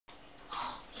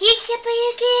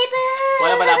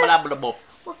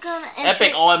What kind of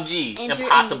Epic OMG.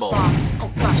 Impossible.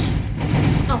 Oh gosh.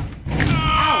 No.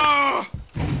 Ow.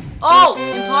 Oh,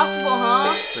 impossible, huh?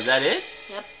 Was that it?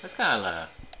 Yep. That's kind of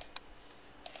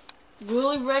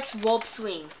Willy Rex rope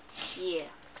swing. Yeah.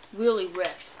 Willy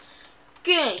Rex.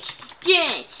 Ganch.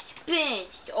 Ganch.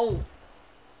 Bench. Oh.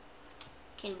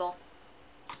 Cannonball.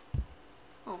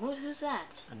 Oh, who's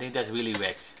that? I think that's Willy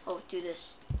Rex. Oh, do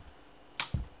this.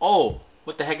 Oh,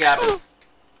 what the heck happened?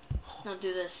 No,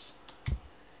 do this.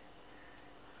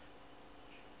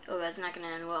 Oh, that's not gonna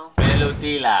end well.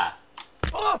 Pelotila.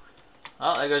 Oh,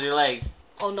 there goes your leg.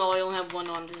 Oh no, I only have one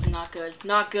arm. This is not good.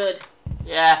 Not good.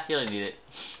 Yeah, you don't need it.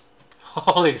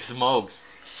 Holy smokes.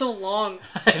 So long.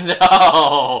 I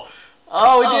know.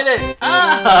 Oh, we did it.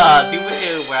 Ah, 2 for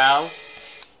 2, bro.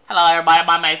 Hello, everybody.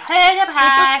 My name is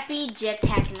Super Speed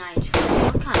Jetpack Nitro.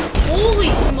 What kind of...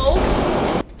 Holy smokes!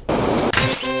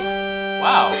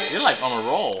 Wow, you're like on a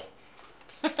roll.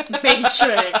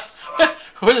 Matrix.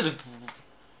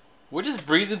 We're just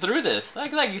breezing through this.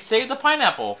 Like you saved the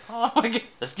pineapple. Oh my god.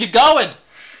 Let's keep going.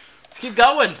 Let's keep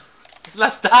going.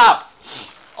 Let's stop.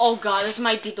 Oh god, this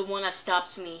might be the one that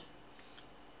stops me.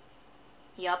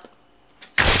 Yup.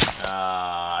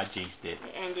 I jinxed it. I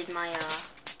ended my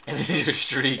Ended your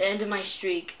streak. Ended my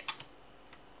streak.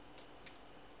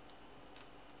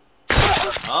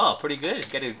 Oh, pretty good.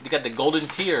 You got the golden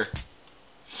tier.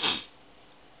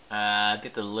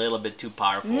 Get a little bit too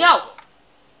powerful. No.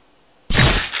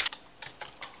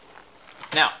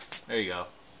 Now, there you go.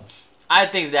 I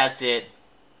think that's it.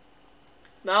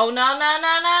 No.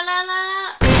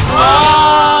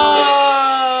 Oh!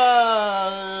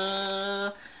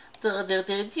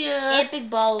 Epic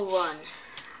ball run.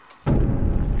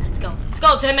 Let's go. Let's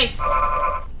go, Timmy.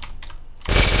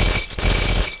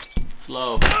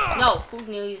 Slow. No, who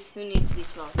needs to be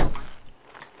slow? Don't mind.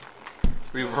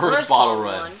 Reverse bottle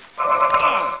run.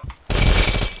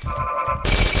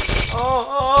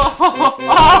 Oh,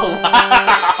 wow!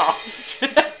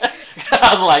 I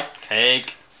was like,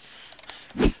 cake.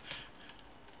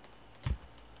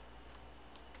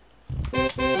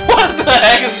 What the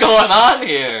heck is going on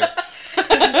here?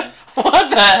 What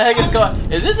the heck is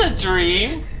going? Is this a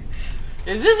dream?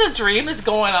 Is this a dream that's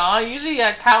going on? Usually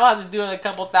a cow has to do it a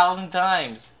couple thousand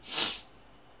times.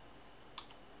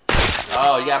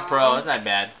 Oh, you got pro. That's not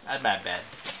bad. That's not bad.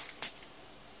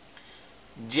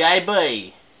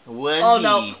 J-Boy. Oh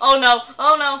no. Oh no.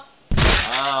 Oh no.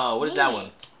 Oh, what is that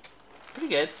one? Pretty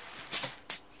good.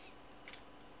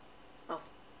 Oh.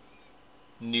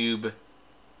 Noob.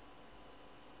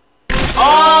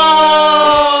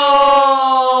 Oh!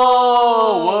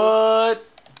 What?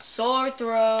 Sword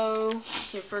throw.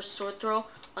 Your first sword throw.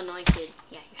 Annoying kid.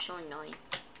 Yeah, you're so annoying.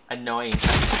 Annoying.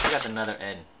 I got another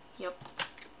N. Yep.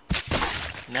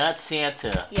 Not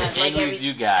Santa. Yeah, Angry like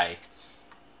Zoo guy.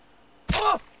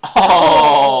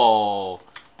 Oh!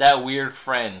 That weird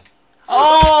friend.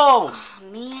 Oh! Oh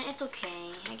man, it's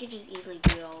okay. I could just easily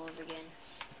do it all over again.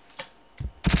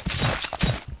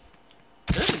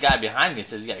 There's a guy behind me that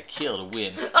says he's got to kill to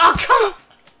win. Oh, come on!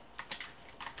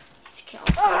 He's killed.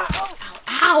 Ow,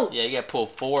 ow! Yeah, you got to pull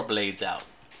 4 blades out.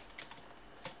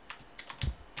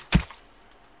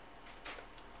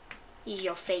 He's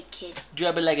your fake kid.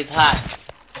 Drop it like it's hot.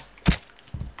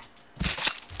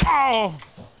 Oh!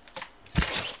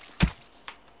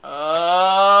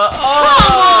 Oh!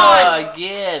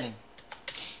 Again.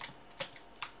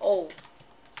 Oh.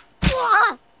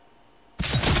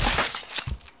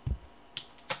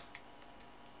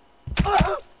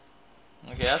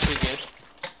 Okay, that's pretty good.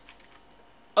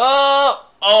 Oh!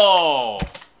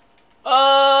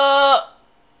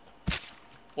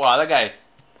 Wow, that guy.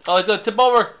 Oh, it's a tip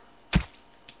over.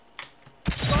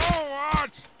 So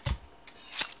much!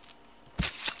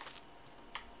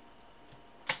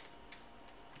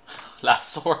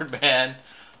 Last sword, man.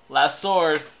 Last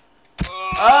sword.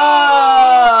 Oh!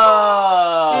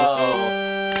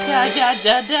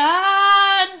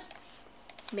 Da-da-da-da!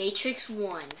 Matrix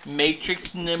 1.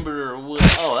 Matrix number 1.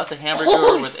 Oh, that's a hamburger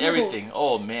Holy with smokes. everything.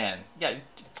 Oh, man. You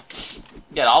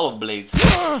got olive blades.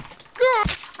 I'm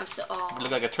so... Oh. You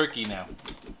look like a turkey now.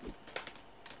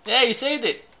 Yeah, you saved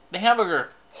it. The hamburger.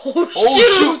 Oh, Oh,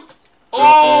 shoot!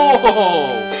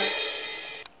 Oh!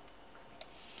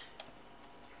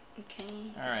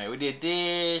 Okay. Alright, we did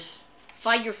this.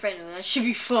 Fight your friend. That should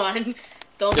be fun.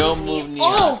 Don't move me.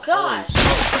 neon. Oh, gosh.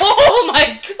 Holy Oh,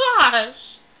 my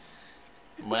gosh.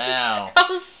 Wow. That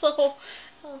was so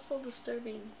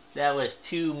disturbing. That was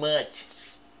too much.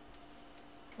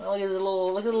 Oh, look at the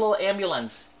little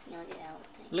ambulance. No, get out.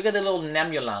 Look at the little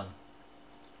ambulance.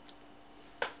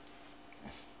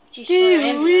 Jeez, for an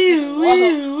ambulance.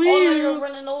 Oh, no, you're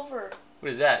running over.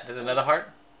 that? Is it another heart?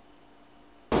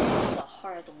 It's a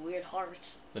heart. It's a weird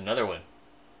heart. Another one.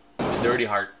 The dirty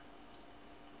heart.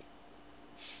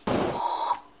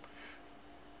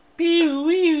 Pew,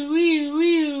 wee, wee,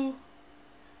 wee.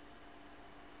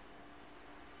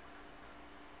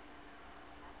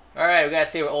 Alright, we gotta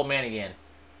save our old man again.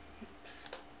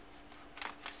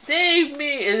 Save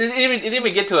me! It didn't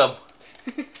even get to him.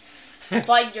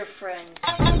 Fight your friend.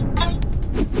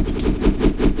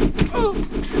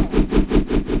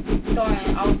 Darn it,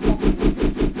 I'll poke him with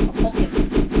this. I'll poke him.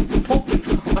 Poke him.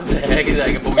 What the heck is that?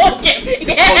 You can poke him!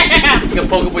 Yeah! You can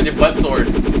poke him with your butt sword.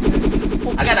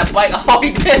 I got a bite. Oh,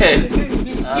 he did!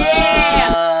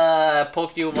 Yeah! I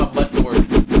poked you with my butt sword.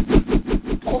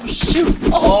 Oh, shoot!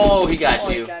 Oh, he got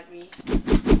you. He got me.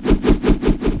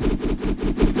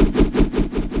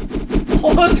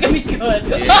 Oh, it's gonna be good.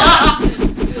 Yeah.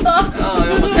 Oh, I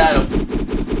almost had him.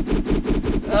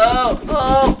 Oh,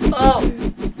 oh, oh.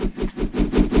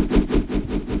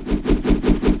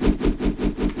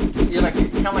 You're like,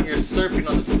 kind of like you're surfing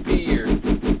on the spear.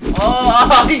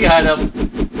 Oh, he got him.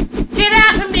 Get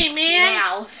out of me, man.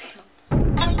 Yeah, let's go.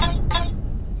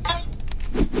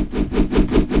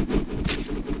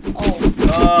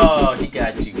 Oh, he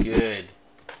got you good.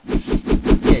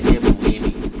 Yeah, double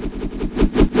whammy.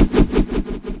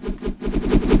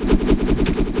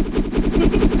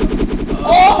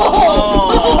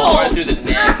 Oh, right through the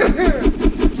neck.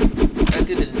 Right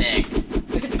through the neck.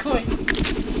 It's going.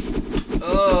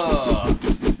 Oh.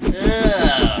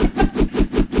 Ugh.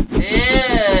 Ew.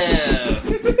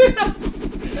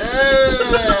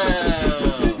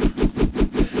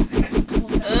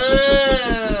 Oh.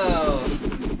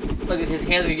 Look, his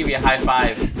hands gonna give you a high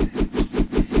five. Is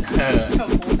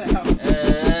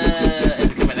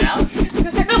it coming out? I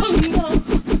don't know.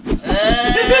 I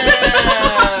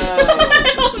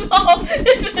don't know if it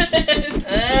is.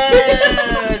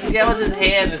 That was his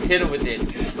hand. Let's hit him with it.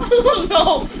 I don't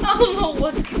know. I don't know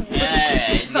what's going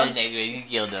on. You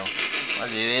killed him.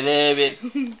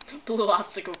 Blue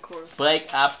obstacle course.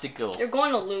 Black obstacle. You're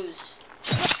going to lose.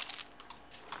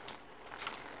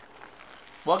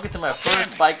 Welcome to my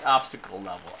first bike obstacle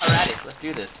level. Alrighty, let's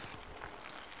do this.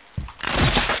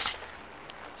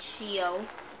 Chio.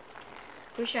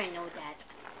 Pretty sure I know that.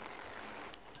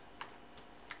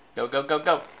 Go, go, go,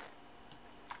 go.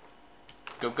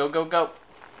 Go, go, go, go.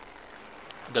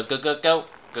 Go, go, go, go.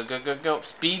 Go, go, go, go.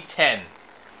 Speed 10.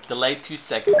 Delay 2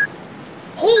 seconds.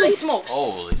 Holy smokes!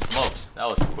 Holy smokes. That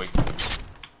was quick.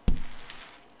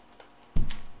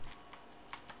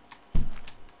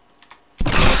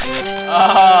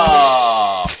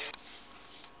 Oh!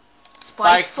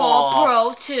 Spikefall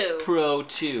Pro 2. Pro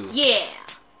 2. Yeah!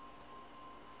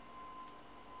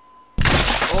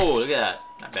 Oh, look at that.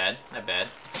 Not bad. Not bad.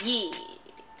 Yeah!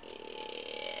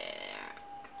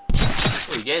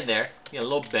 Oh, you get there. You get a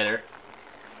little better.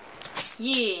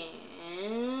 Yeah!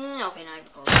 Okay, now I have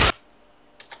to go.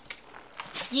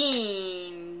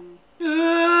 Yeah!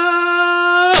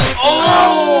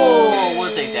 Oh!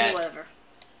 We'll take that. Whatever.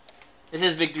 This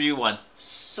is victory 1.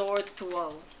 Sword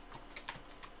throw.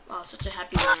 Wow, such a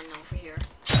happy man over here.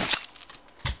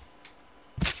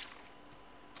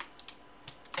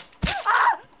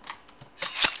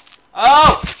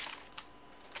 Oh!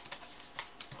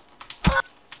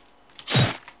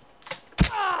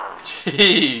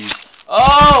 Jeez.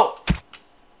 Oh!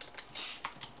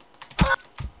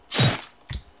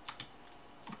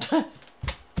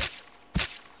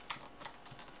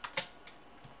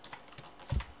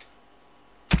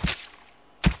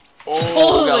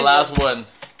 Oh, we got the last one.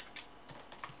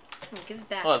 Oh, give it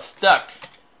back. Oh, it's stuck.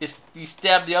 You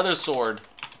stabbed the other sword.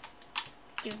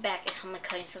 Give it back. I'm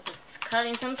cutting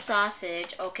some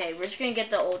sausage. Okay, we're just gonna get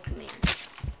the old man.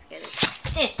 Get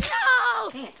it. No!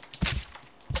 Dang it.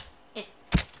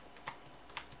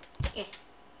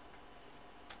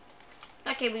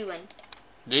 Okay, we win.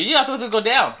 You have to go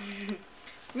down.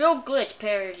 Real glitch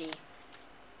parody.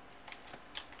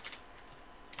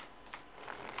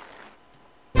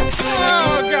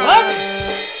 Oh, God. What?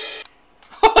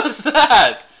 What was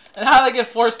that? And how did I get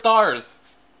 4 stars?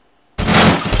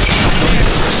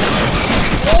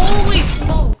 Holy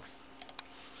smokes!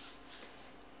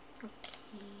 Okay.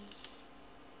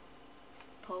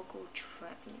 Pogo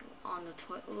trapping on the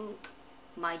toy. Ooh.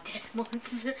 My death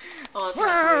monster. Oh, it's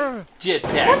great.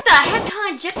 Jetpack. What the heck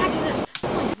kind of jetpack is this?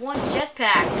 Only one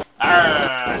jetpack.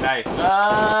 Ah, nice.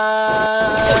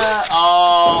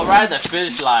 Oh, right at the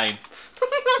finish line.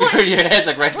 Your head's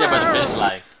like right there by the finish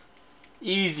line.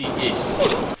 Easy-ish.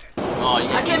 Oh,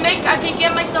 yeah. I can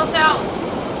get myself out.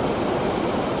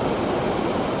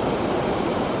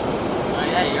 Oh,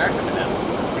 yeah, you are coming out.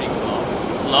 That's pretty cool.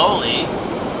 Slowly.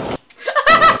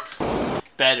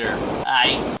 better.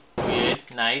 Aye. Good.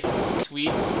 Nice. Sweet.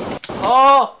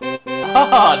 Oh!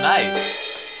 Oh,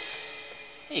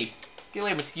 nice. Hey, get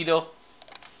away, mosquito.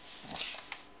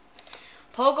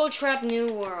 Pogo Trap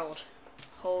New World.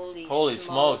 Holy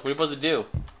smokes. What are you supposed to do?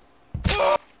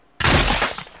 What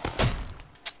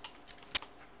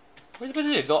are you supposed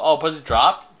to do? Go, oh, supposed to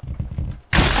drop?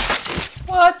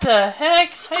 What the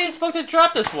heck? How are you supposed to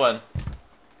drop this one?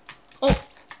 Oh!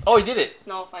 Oh, he did it.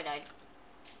 No, I died.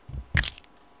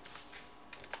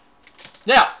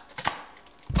 Yeah!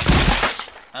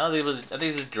 I don't think it was, I think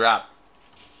it's just drop.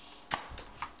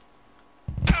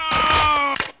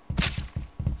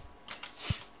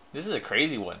 This is a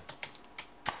crazy one.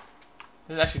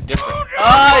 This is actually different.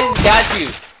 Oh, he's got you!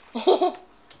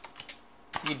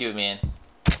 You can do it, man.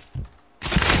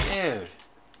 Dude.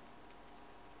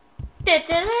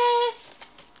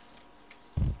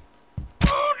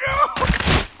 Oh no!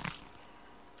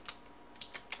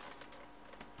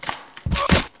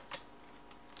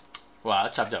 Wow,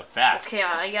 that chopped up fast. Okay,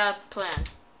 I got a plan.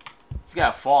 He's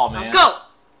gotta fall, man. Now go!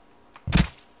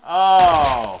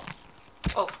 Oh!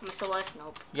 Oh, am I still alive?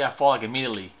 Nope. You gotta fall like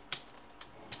immediately.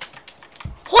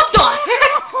 What the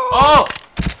heck? Oh!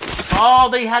 Oh,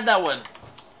 they had that one.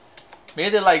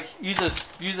 Maybe they like use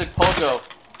a pogo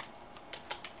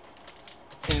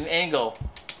in an angle.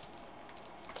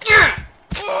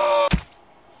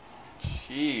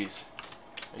 Jeez.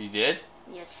 You did?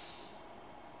 Yes.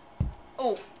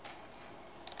 Oh.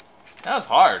 That was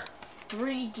hard.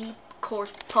 3D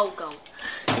course Pogo.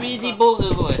 3D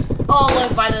pogo course. Oh,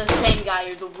 like by the same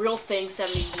guy, or the real thing,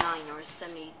 79 or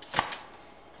 76.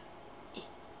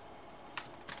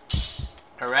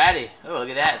 Alrighty. Oh, look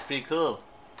at that. It's pretty cool.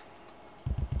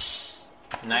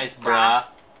 Nice, brah.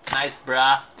 Nice,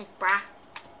 brah. Nice, brah.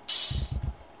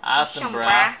 Awesome,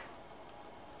 brah.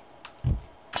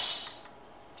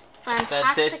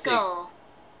 Fantastical.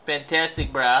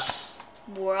 Fantastic, brah.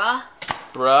 Bruh.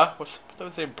 Bruh? What's I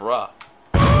would say bruh?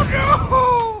 Oh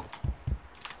no!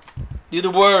 Do the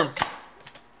worm.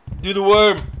 Do the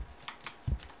worm.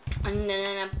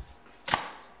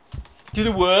 Do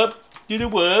the worm. Do the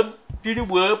worm. Do the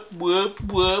worm.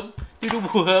 Worm. Do the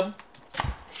worm.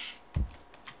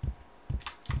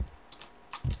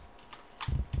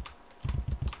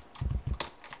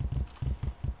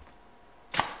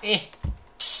 Eh.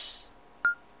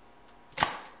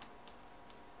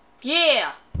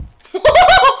 Yeah.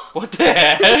 What the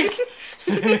heck?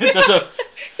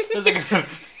 That's like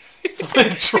something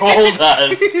troll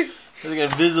does. It's like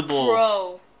invisible.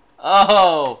 Bro.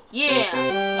 Oh. Yeah.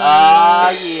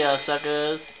 Ah, yeah,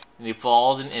 suckers. And he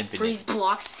falls in infinite. Freeze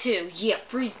blocks too. Yeah,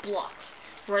 freeze blocks.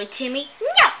 Right, Timmy?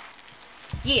 No.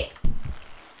 Yeah.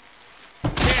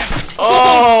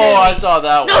 Oh, Timmy. I saw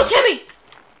that one. No, Timmy.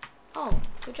 Oh,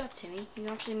 good job, Timmy. You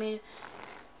actually made.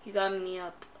 You got me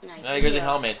up. An idea. Now here's a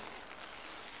helmet.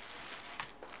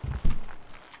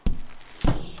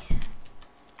 Yeah.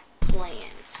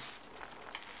 Plans.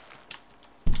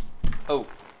 Oh.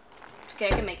 It's okay,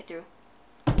 I can make it through.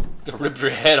 Gonna rip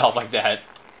your head off like that.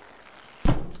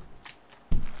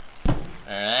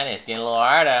 Alright, it's getting a little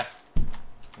harder.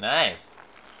 Nice.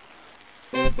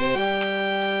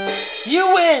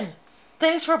 You win!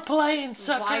 Thanks for playing,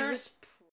 sucker! Virus